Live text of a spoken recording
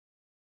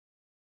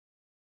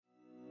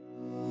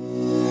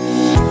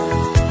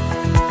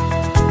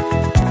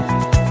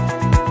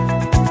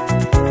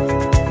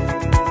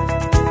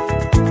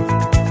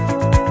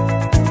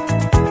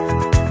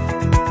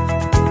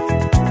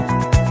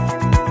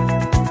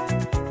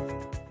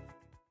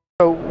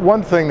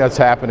one thing that's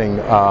happening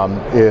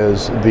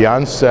is the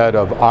onset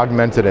of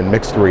augmented and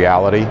mixed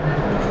reality.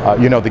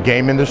 You know, the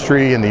game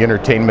industry and the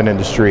entertainment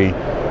industry,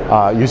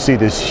 you see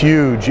this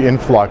huge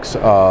influx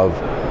of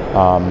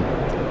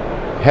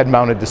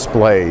head-mounted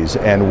displays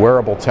and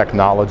wearable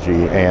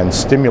technology and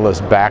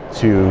stimulus back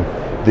to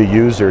the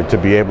user to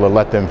be able to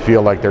let them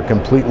feel like they're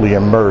completely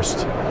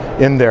immersed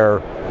in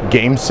their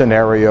game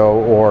scenario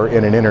or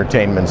in an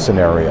entertainment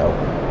scenario.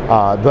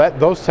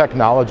 Those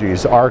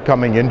technologies are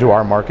coming into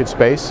our market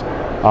space.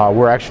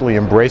 We're actually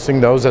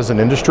embracing those as an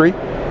industry.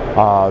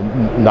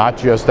 Not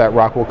just at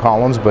Rockwell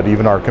Collins, but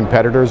even our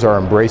competitors are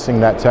embracing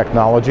that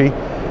technology.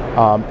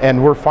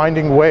 And we're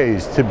finding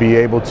ways to be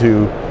able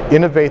to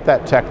innovate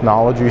that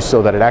technology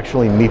so that it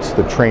actually meets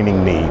the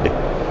training need.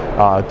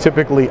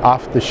 Typically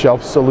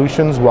off-the-shelf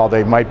solutions, while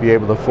they might be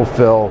able to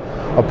fulfill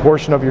a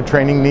portion of your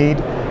training need,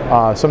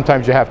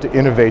 sometimes you have to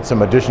innovate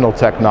some additional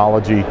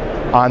technology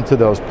onto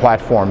those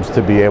platforms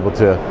to be able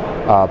to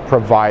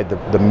provide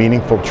the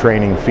meaningful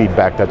training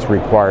feedback that's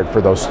required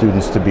for those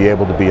students to be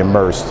able to be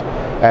immersed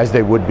as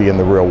they would be in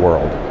the real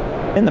world.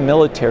 In the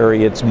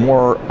military, it's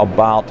more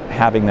about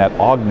having that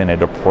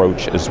augmented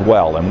approach as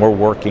well, and we're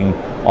working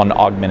on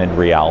augmented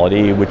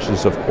reality, which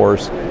is of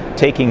course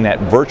taking that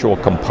virtual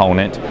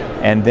component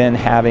and then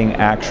having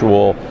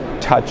actual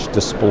touch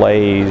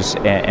displays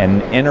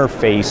and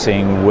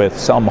interfacing with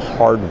some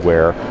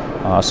hardware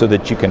so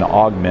that you can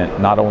augment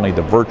not only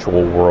the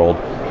virtual world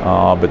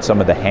but some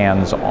of the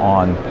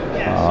hands-on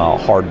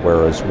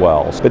hardware as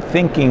well. But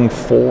thinking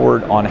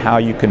forward on how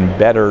you can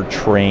better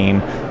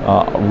train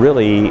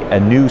really a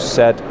new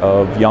set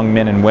of young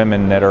men and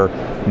women that are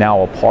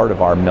now a part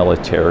of our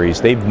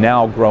militaries. They've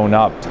now grown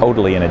up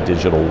totally in a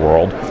digital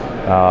world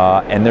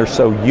and they're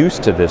so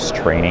used to this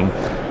training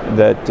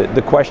that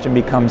the question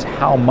becomes,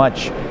 how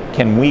much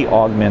can we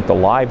augment the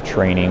live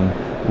training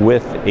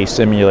with a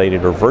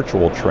simulated or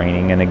virtual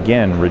training, and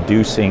again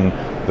reducing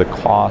the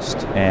cost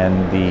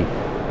and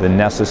the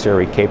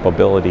necessary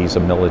capabilities a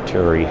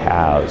military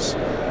has.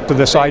 So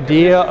this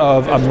idea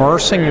of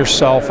immersing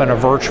yourself in a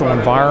virtual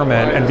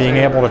environment and being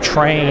able to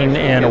train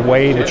in a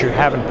way that you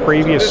haven't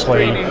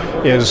previously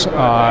is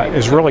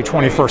really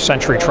 21st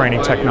century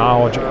training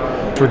technology.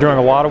 We're doing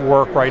a lot of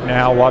work right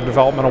now, a lot of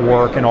developmental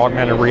work in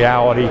augmented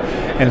reality,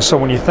 and so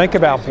when you think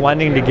about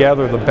blending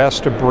together the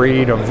best of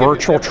breed of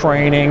virtual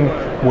training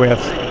with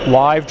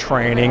live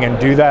training and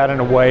do that in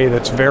a way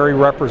that's very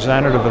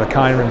representative of the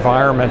kind of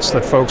environments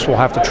that folks will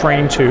have to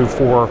train to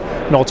for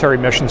military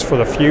missions for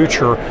the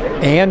future,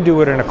 and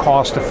do it in a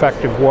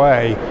cost-effective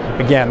way,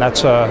 again,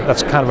 that's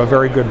kind of a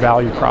very good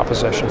value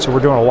proposition. So we're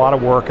doing a lot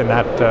of work in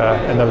that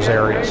in those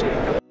areas.